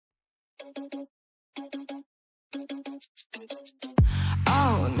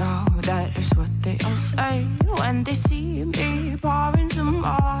Oh no, that is what they all say when they see me pouring some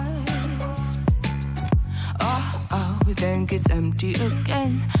wine. Oh, think it's empty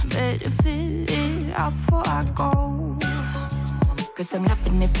again. Better fill it up before I go. Cause I'm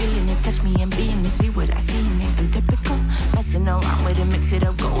loving it, feeling it, touch me and being it. See what I see in it, I'm typical. Messing around with it, mix it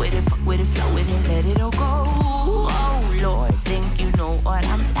up, go with it, fuck with it, flow with it, let it all go. Oh Lord, think you know what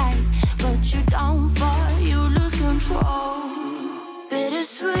I'm like, but you don't fall, you lose control.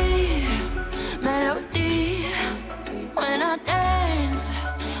 Bittersweet melody when I dance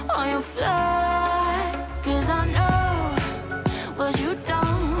on your floor. Cause I know what you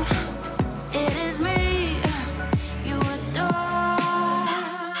don't, it is me you adore.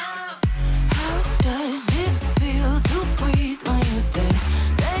 How does it feel to breathe when you're dead?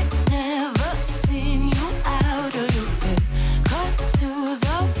 They never seen you out of your bed. Cut to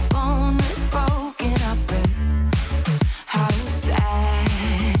the bone, it's broken up red. How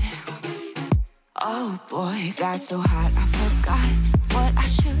sad. Oh boy, got so hot I forgot what I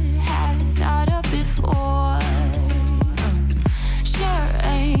should have thought of before. Sure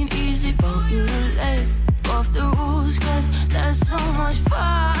ain't easy for you to let go of the rules, cause that's so much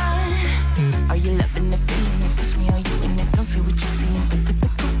fun. Are you loving the feeling it? Touch me, are you in it? Don't say what you're seeing, but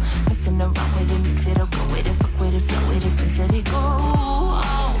typical. Messing around with it, mix it up, go with it, fuck with it, flow with it, please let it go.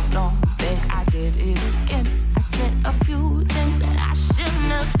 Oh no, think I did it again. I said a few things that I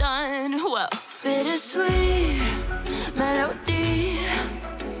shouldn't have done. Well, bittersweet melody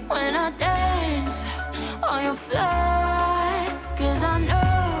when I dance on your floor. Cause I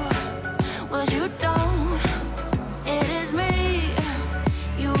know what you don't, it is me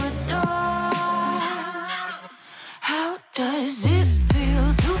you adore. How does it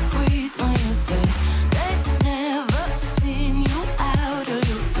feel to breathe when you're dead? They never seen you out of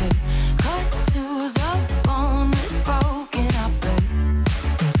your bed. Cut to the bone, it's broken up red.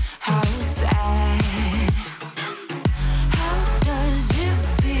 How sad. How does it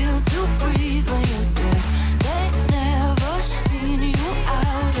feel to breathe when you're dead? They never seen you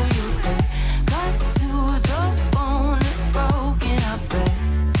out of your bed. Cut to the bone, it's broken up red.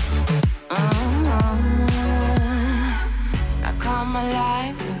 Now come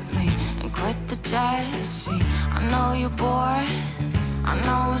alive with me and quit the jealousy. I know you're bored, I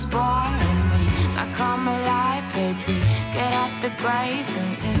know it's boring me. Now come alive, baby, get out the grave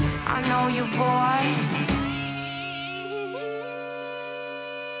and I know you're bored.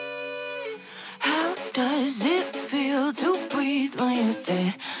 How does it feel to breathe when you're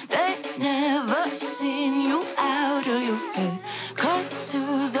dead? They never seen you out of your head. Cut to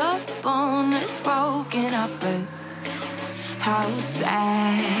the bone, it's broken up red. How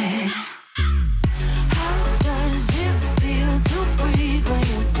sad. How does it feel to breathe when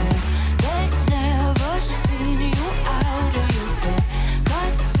you're dead? They never seen you out of your head.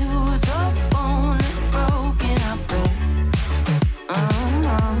 Cut to the bone, it's broken up red.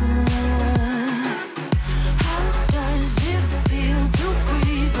 How does it feel to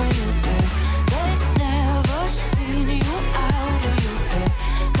breathe when you're dead? They never seen you out of your head.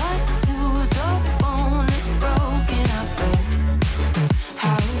 Cut to the bone, it's broken up red.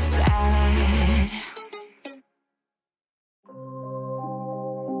 How sad.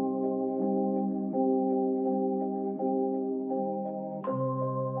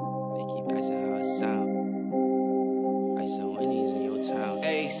 They keep asking how it sound. I said Winnie's in your town.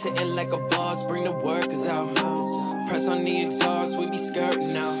 Ayy, sitting like a boss, bring the workers out. Press on the exhaust, we be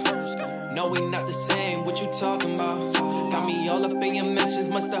skirting now. No, we not the same, what you talking about? Got me all up in your mentions,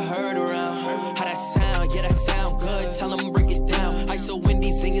 must've heard around. How that sound, yeah that sound good, tell them break it down. I saw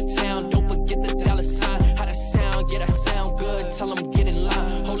Wendy's in your town, don't forget the dollar sign. How that sound, yeah that sound good, tell them get in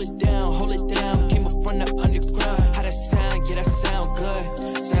line. Hold it down, came up from the underground. How that sound, yeah that sound good,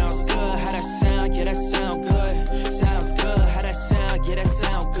 sounds good. How that sound, yeah that sound good, sounds good. How that sound, yeah that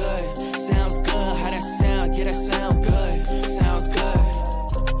sound good, sounds good. How that sound, yeah that sound good, sounds good.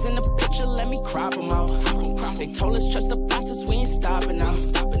 In the picture, let me crop them out. They told us trust the process, we ain't stopping now.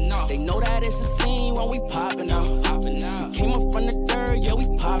 They know that it's a scene when we popping out. We came up from the dirt, yeah, we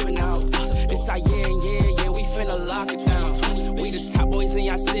popping out. It's our year, yeah, we finna lock it down. We the top boys in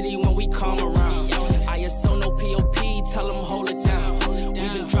your city when we come around. ISO, no POP, tell them hold it down.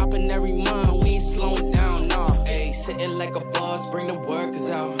 We been dropping every month, we ain't slowing down, nah. Ayy, sitting like a boss, bring the workers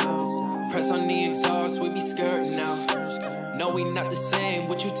out. Press on the exhaust, we be skirting now. No, we not the same,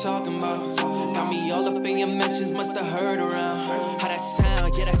 what you talking about? Got me all up in your mentions, must've heard around. How that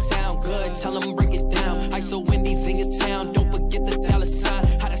sound, yeah that sound good, tell them break it down. I saw Wendy's in your town, don't forget the dollar sign.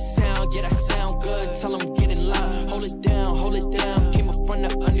 How that sound, yeah that sound good, tell them get in line. Hold it down, came up from the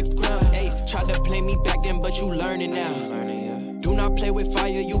under. underground. Ayy, tried to play me back then, but you learning now. Do not play with fire,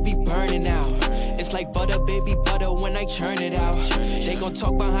 you be burning out. It's like butter, baby, butter when I churn it out. They gon'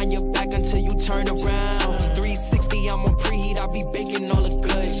 talk behind your back until you turn around. 360, I'm on preheat, I be baking all the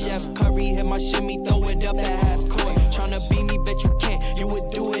good. Chef Curry hit my shimmy, throw it up at half court. Tryna beat me, bet you can't, you would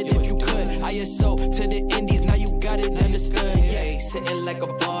do it if you could. ISO to the indies, now you got it understood. Yeah, sitting like a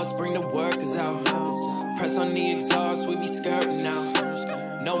boss, bring the workers out. Press on the exhaust, we be skirts now.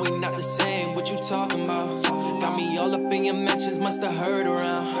 No, we not the same, what you talking about? Got me all up in your mentions, musta heard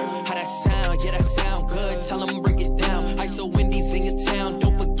around. How that sound, yeah that sound good, tell them bring it down. ISO Wendy's in your town,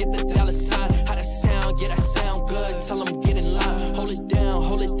 don't forget the dollar sign. How that sound, yeah that sound good, tell them get in line. Hold it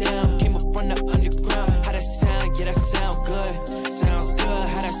down, came up from the underground. How that sound, yeah that sound good, sounds good.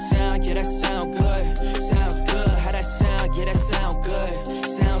 How that sound, yeah that sound good, sounds good. How that sound, yeah that sound good,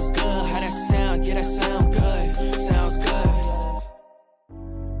 sounds good. How that sound, yeah that sound good, sounds good.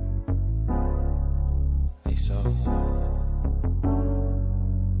 So,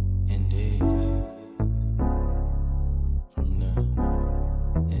 indeed, from the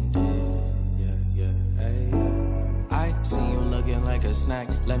indeed, yeah, hey, yeah. I see you looking like a snack,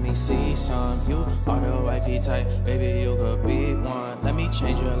 let me see some. You are the wifey type, baby, you could be one. Let me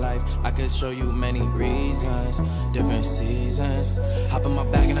change your life, I could show you many reasons, different seasons. Hop in my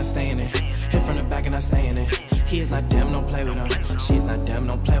bag and I stay in it, hit from the back and I stay in it. He is not damn, don't play with her, she's not damn,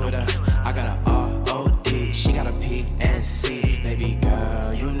 don't play with her. I got a R-O-D, she got a P-N-C. Baby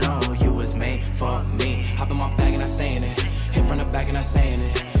girl, you know you was made for me. Hop in my bag and I stay in it, hit from the back and I stay in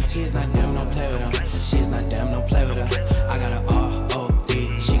it. She is not damn, don't play with her, she is not damn, don't play with her. I got a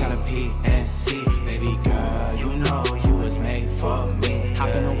R-O-D, she got a P-N-C. Baby girl, you know you was made for me.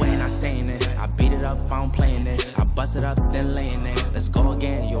 Hopping away and I stay in it, I beat it up, I'm playing it. I bust it up, then laying it. Let's go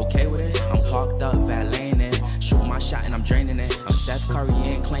again, you okay with it? I'm parked up, valeting it. Shoot my shot and I'm draining it. I'm Steph Curry,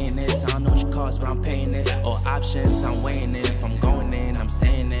 ain't playing this. I don't know what you cost, but I'm paying it. All options, I'm weighing it. If I'm going in, I'm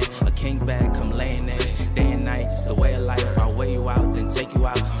staying in. A king bag, come laying it. Day and night, it's the way of life. I'll weigh you out, then take you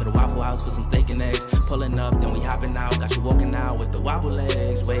out to the Waffle House for some steak and eggs. Pulling up, then we hopping out. Got you walking out with the wobble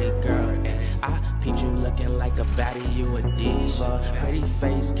legs. Wait, girl, and I peeped you looking like a baddie, you a diva. Pretty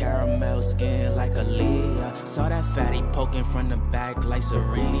face, caramel skin like a Leah. Saw that fatty poking from the back like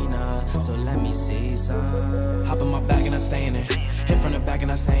Serena. So let me see some. Hop in my bag and I stay in it, hit from the back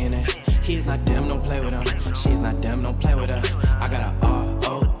and I stay in it. He's not damn, don't play with her, she's not damn, don't play with her. I got a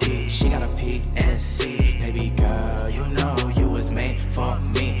R-O-D, she got a P-N-C. Baby girl, you know you was made for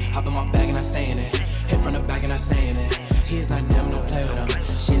me. Hop in my bag and I stay in it, hit from the back and I stay in it. He's not damn, don't play with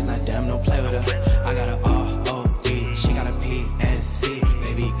her, she's not damn, don't play with her. I got a R-O-D, she got a P-N-C.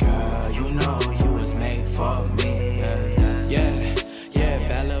 Baby girl, you know you was made for me. Yeah,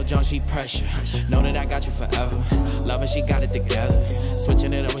 bad little John, she pressure. Know that I got you forever. Love her, she got it together.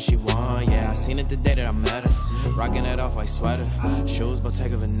 Switching it up when she want, yeah. I seen it the day that I met her. Rocking it off like sweater. Shoes,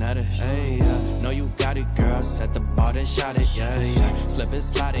 Bottega Veneta. Hey, yeah. Know you got it, girl. Set the bar, then shot it, yeah. Slip it,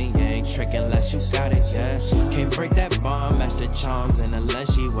 sliding, you ain't tricking unless you got it, yeah. Can't break that bond, match the charms and the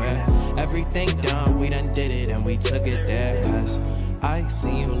lens she wear. Everything done, we done did it and we took it there, cause I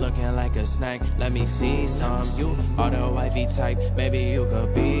see you looking like a snack, let me see some. You are the wifey type, maybe you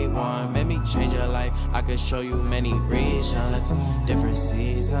could be one. Make me change your life, I could show you many reasons, different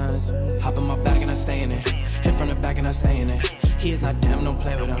seasons. Hop in my bag and I stay in it, hit from the back and I stay in it. He is not damn, don't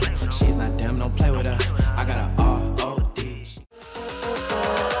play with her, she's not damn, don't play with her.